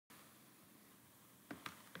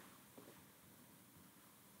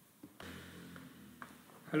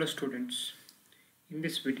Hello students, in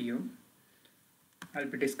this video I'll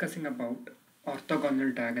be discussing about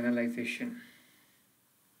orthogonal diagonalization.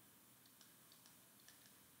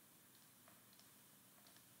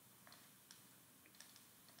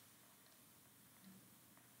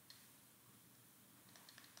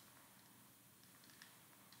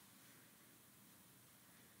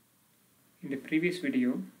 In the previous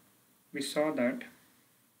video we saw that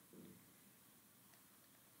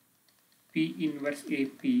P inverse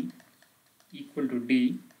AP equal to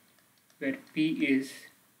D, where P is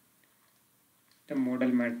the modal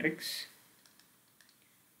matrix,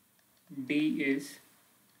 D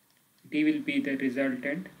will be the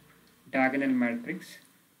resultant diagonal matrix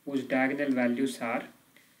whose diagonal values are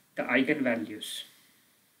the eigenvalues,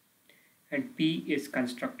 and P is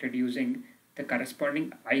constructed using the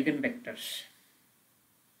corresponding eigenvectors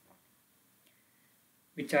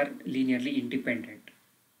which are linearly independent.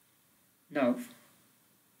 Now,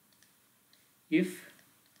 if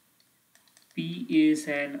P is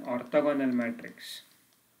an orthogonal matrix,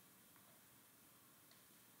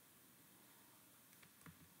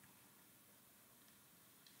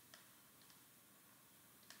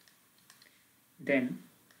 then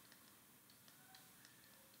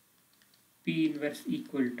P inverse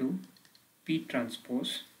equal to P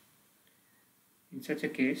transpose. In such a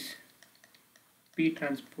case, P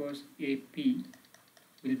transpose AP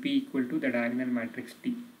will be equal to the diagonal matrix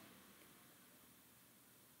D.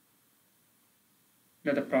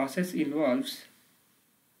 Now the process involves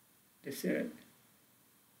the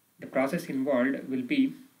process involved will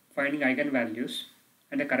be finding eigenvalues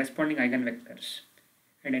and the corresponding eigenvectors,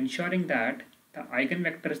 and ensuring that the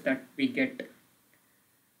eigenvectors that we get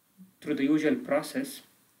through the usual process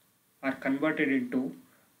are converted into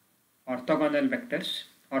orthogonal vectors,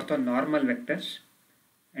 orthonormal vectors,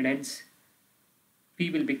 and hence P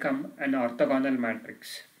will become an orthogonal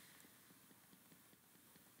matrix.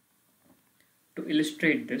 To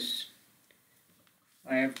illustrate this,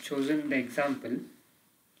 I have chosen the example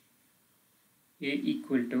A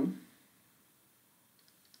equal to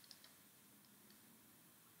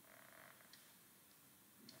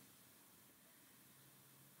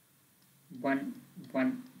 1,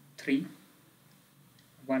 1, 3,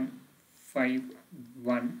 1, 5,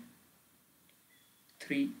 1,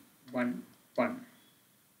 3, 1, 1.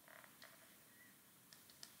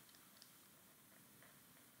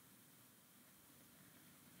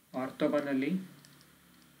 Orthogonally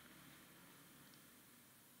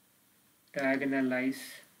diagonalize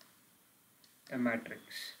the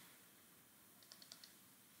matrix.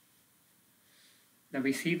 Now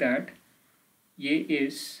we see that A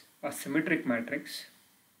is a symmetric matrix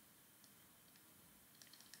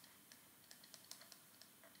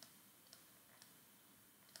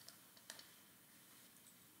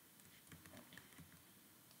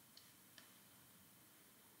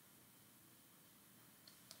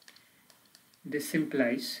This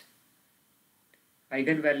implies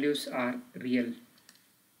eigenvalues are real.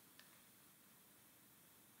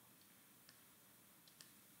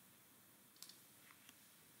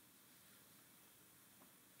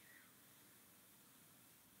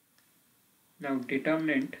 Now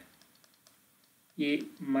determinant A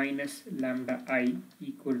minus lambda I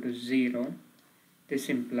equal to 0. This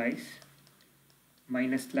implies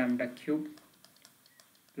minus lambda cube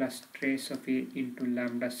plus trace of A into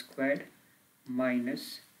lambda squared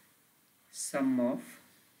minus sum of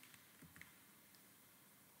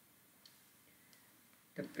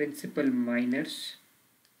the principal minors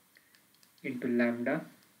into lambda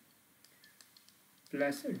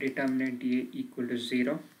plus determinant A equal to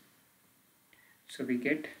 0. So we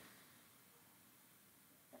get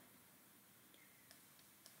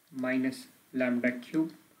minus lambda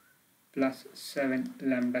cube plus 7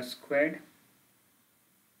 lambda squared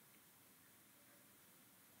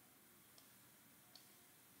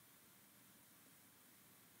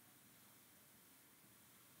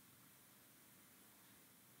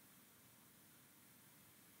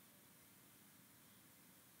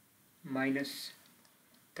minus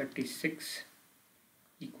 36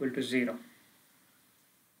 equal to 0.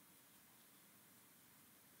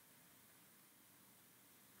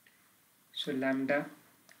 So lambda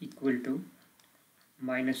equal to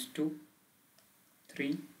minus 2,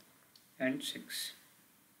 3 and 6.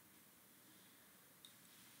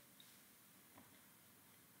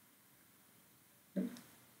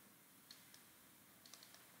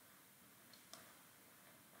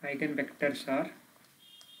 Eigenvectors are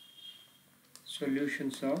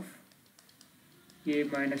solutions of A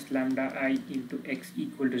minus lambda I into x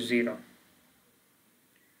equal to 0.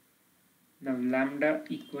 Now lambda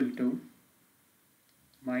equal to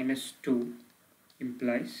minus 2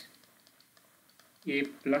 implies a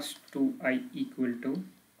plus 2i equal to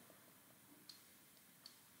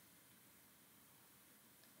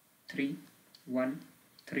 3 1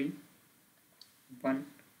 3 1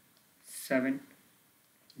 7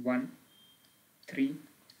 1 3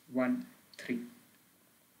 1 3.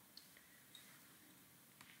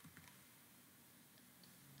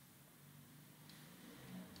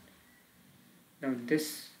 Now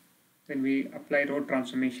this, when we apply row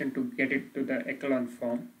transformation to get it to the echelon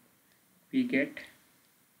form, we get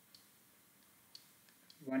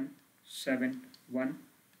 1 7 1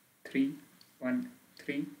 3 1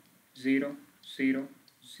 3 0 0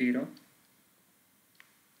 0.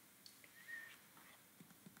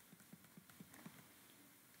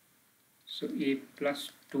 So a plus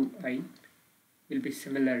 2i will be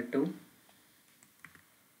similar to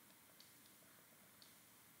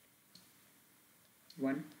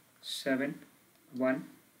 1 7 1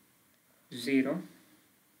 0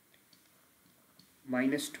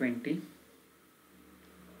 minus 20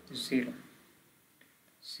 0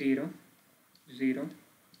 0 0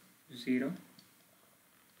 0.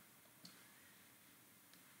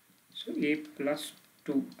 So a plus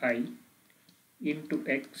 2i into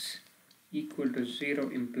x equal to 0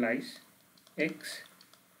 implies x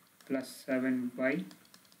plus 7y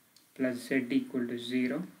plus z equal to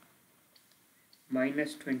 0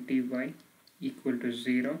 minus 20y equal to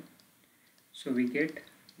 0. So we get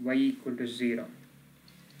y equal to 0.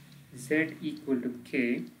 Z equal to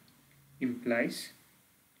k implies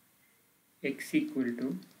x equal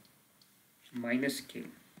to minus k.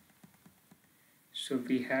 So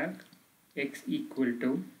we have x equal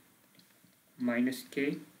to minus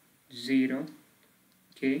k 0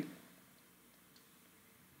 k,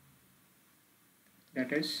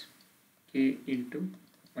 that is k into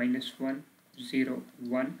minus 1 0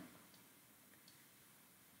 1.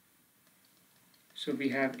 So we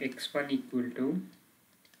have x1 equal to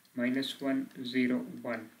minus 1 0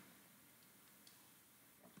 1.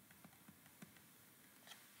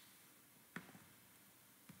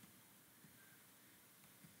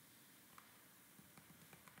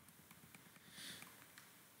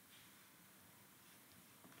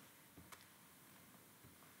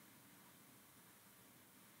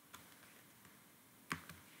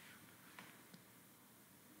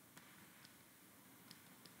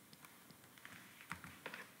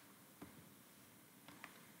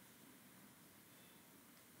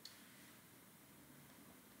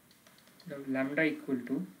 Now lambda equal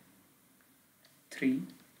to 3.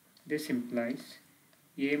 This implies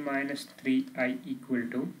a minus 3i equal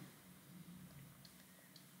to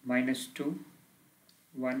minus 2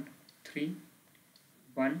 1 3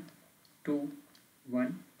 1 2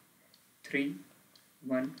 1 3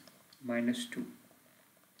 1 minus 2.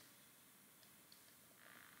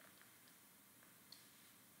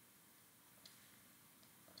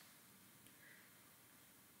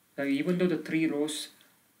 Now even though the three rows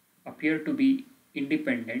appear to be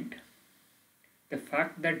independent, the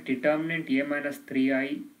fact that determinant a minus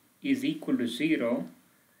 3i is equal to 0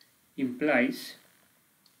 implies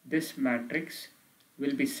this matrix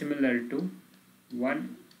will be similar to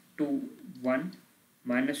 1 2 1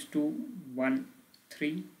 minus 2 1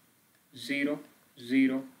 3 0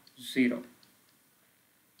 0 0.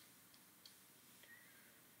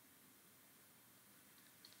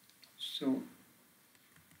 So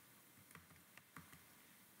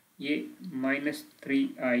a minus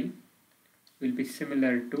 3i will be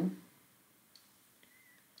similar to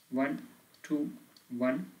 1 2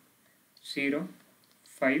 1 0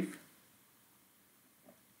 5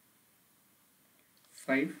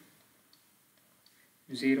 5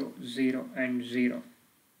 0 0 and 0.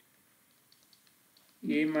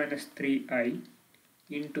 A minus 3i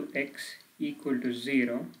into x equal to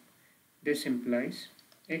 0. This implies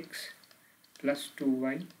x plus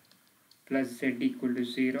 2y plus z equal to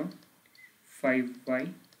 0,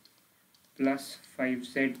 5y plus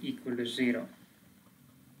 5z equal to 0.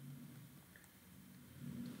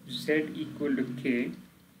 Z equal to k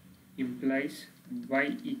implies y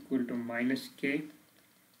equal to minus k.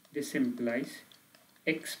 This implies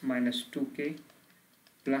x minus 2k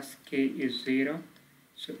plus k is 0.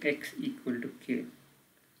 So x equal to k.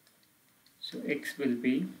 So x will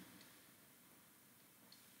be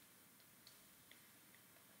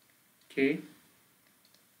k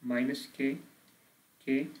minus k,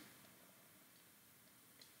 k,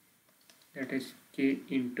 that is k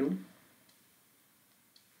into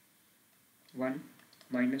 1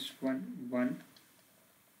 minus 1 1.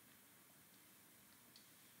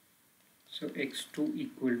 So x2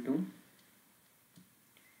 equal to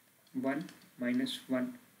 1 minus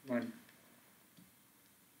 1 1.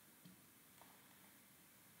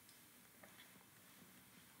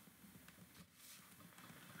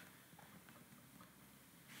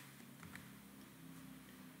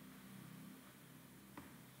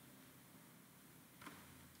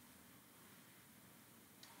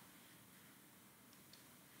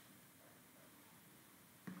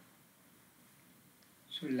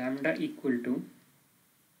 So lambda equal to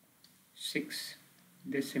 6.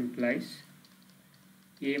 This implies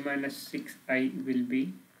a minus 6i will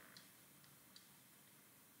be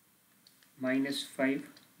minus 5,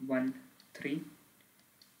 1, 3,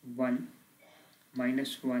 1,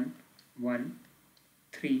 minus 1, 1,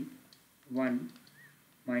 3, 1,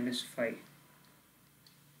 minus 5.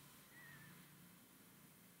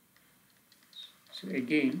 So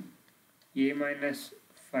again, a minus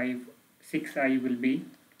 5, 6i will be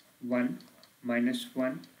 1, minus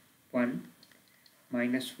 1, 1,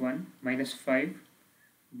 minus 1, minus 5,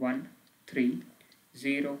 1, 3,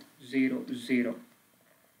 0, 0, 0.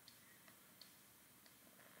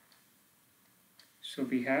 So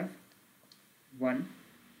we have 1,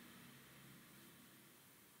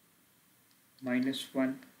 minus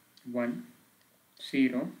 1, 1,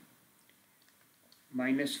 0,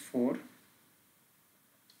 minus 4,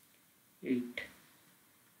 8,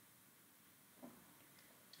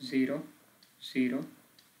 0, 0,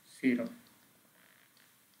 0.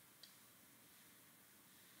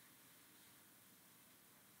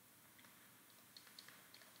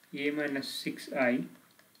 A minus 6i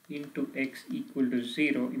into x equal to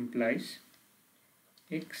 0 implies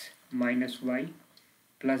x minus y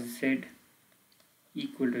plus z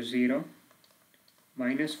equal to 0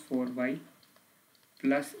 minus 4y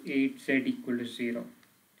plus 8z equal to 0.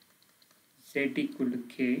 Z equal to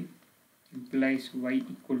k implies y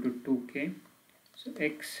equal to 2k. So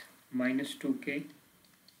x minus 2k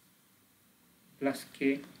plus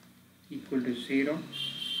k equal to 0.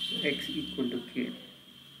 So x equal to k.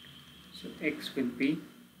 So x will be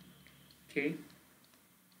k,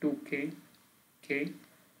 2k, k,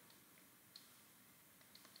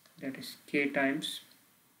 that is k times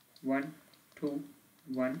 1, 2,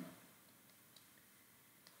 1.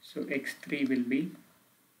 So x3 will be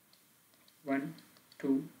 1,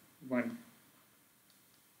 2, 1.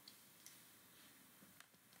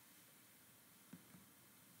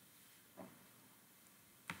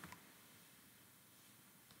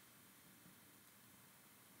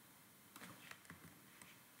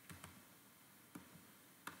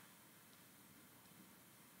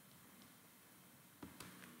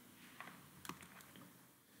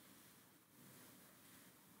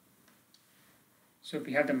 So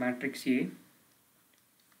we have the matrix A.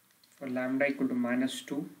 For lambda equal to minus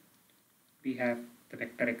 2, we have the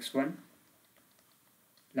vector x1.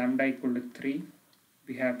 Lambda equal to 3,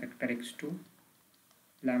 we have vector x2.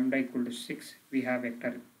 Lambda equal to 6, we have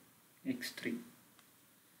vector x3.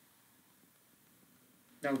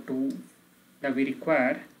 Now we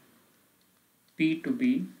require P to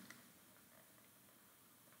be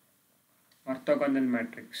orthogonal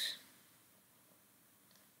matrix.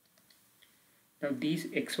 Now these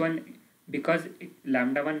x1, because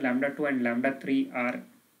lambda 1, lambda 2 and lambda 3 are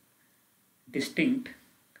distinct,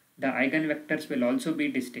 the eigenvectors will also be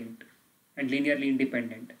distinct and linearly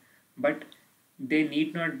independent, but they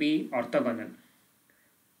need not be orthogonal.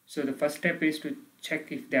 So the first step is to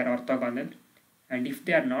check if they are orthogonal, and if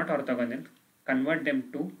they are not orthogonal, convert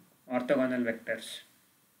them to orthogonal vectors.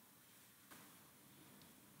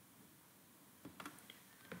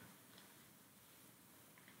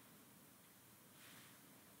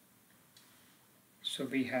 So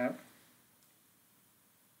we have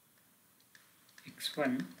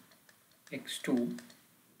x1, x2,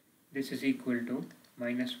 this is equal to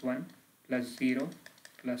minus 1 plus 0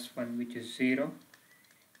 plus 1, which is 0,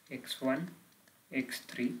 x1,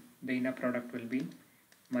 x3, the inner product will be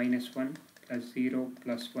minus 1 plus 0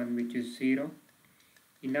 plus 1, which is 0.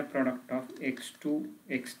 Inner product of x2,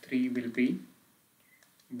 x3 will be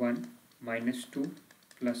 1 minus 2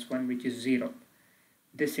 plus 1, which is 0.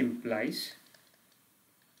 This implies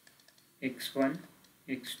x1,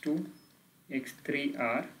 x2, x3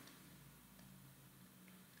 are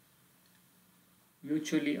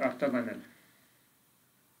mutually orthogonal.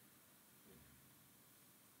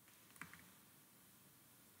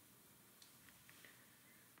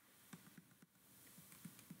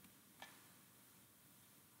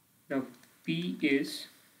 Now P is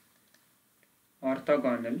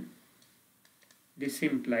orthogonal. This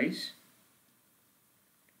implies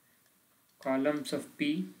columns of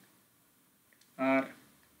P are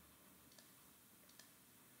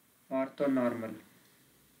orthonormal.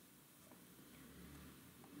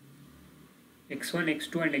 x1,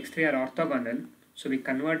 x2 and x3 are orthogonal, so we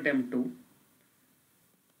convert them to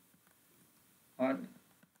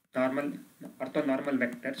orthonormal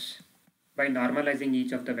vectors by normalizing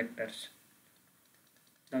each of the vectors.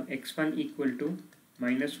 Now x1 equal to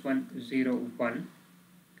minus 1, 0, 1.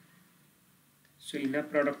 So inner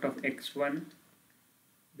product of x1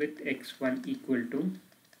 with x1 equal to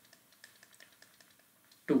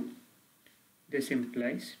This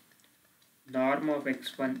implies norm of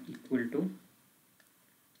x1 equal to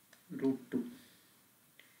root 2.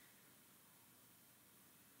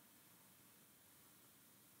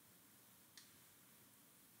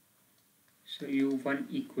 So u1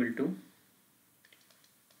 equal to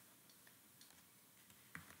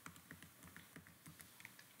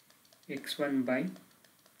x1 by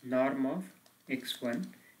norm of x1,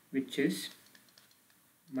 which is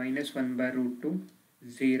minus 1 by root 2,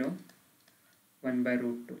 0, 1 by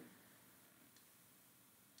root 2.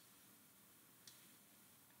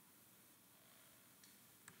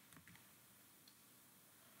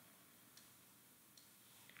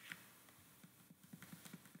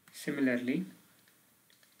 Similarly,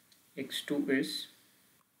 x2 is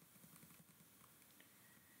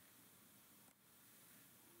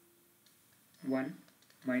one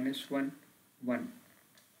minus 1, 1.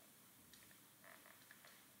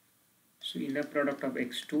 So inner product of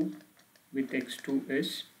x2 with x2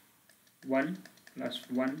 is 1 plus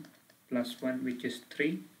 1 plus 1, which is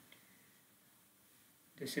 3.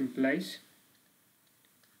 This implies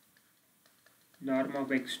norm of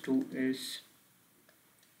x2 is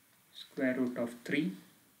square root of 3.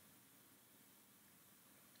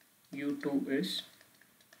 u2 is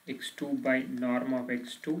x2 by norm of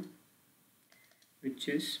x2, which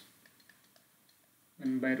is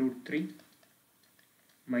 1 by root 3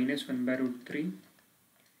 minus 1 by root 3,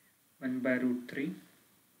 1 by root 3.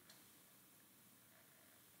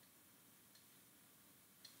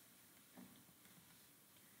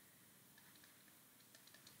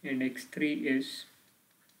 And x3 is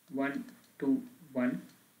 1, 2, 1.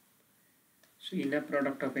 So inner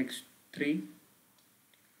product of x3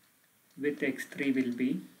 with x3 will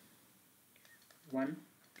be 1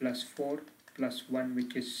 plus 4 plus 1,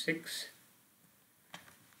 which is 6.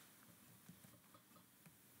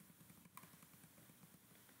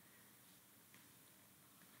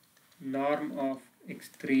 Norm of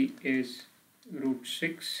x3 is root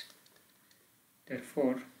 6.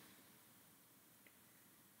 Therefore,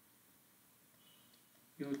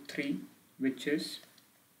 u3, which is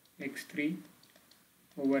x3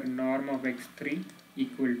 over norm of x3,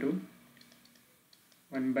 equal to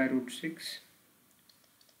 1 by root 6,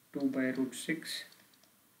 2 by root 6,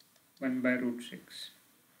 1 by root 6.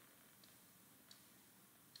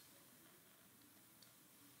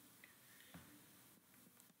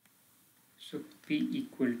 So P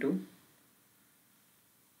equal to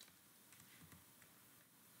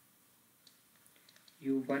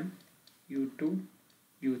u1, u2,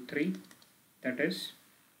 u3, that is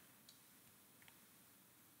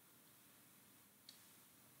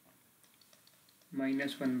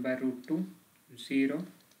minus 1 by root 2, 0,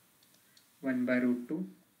 1 by root 2,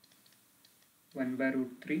 1 by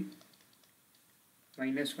root 3,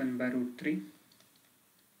 minus 1 by root 3,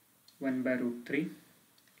 1 by root 3,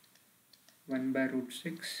 1 by root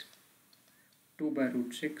 6, 2 by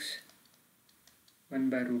root 6, 1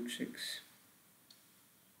 by root 6.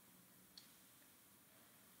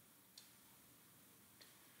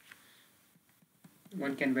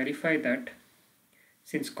 One can verify that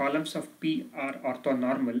since columns of P are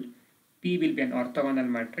orthonormal, P will be an orthogonal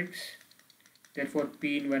matrix. Therefore,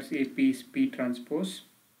 P inverse AP is P transpose,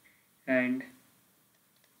 and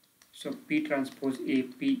so P transpose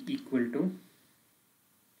AP equal to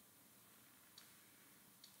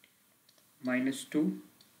minus 2,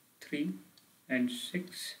 3 and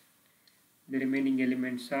 6. The remaining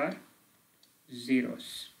elements are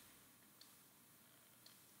zeros.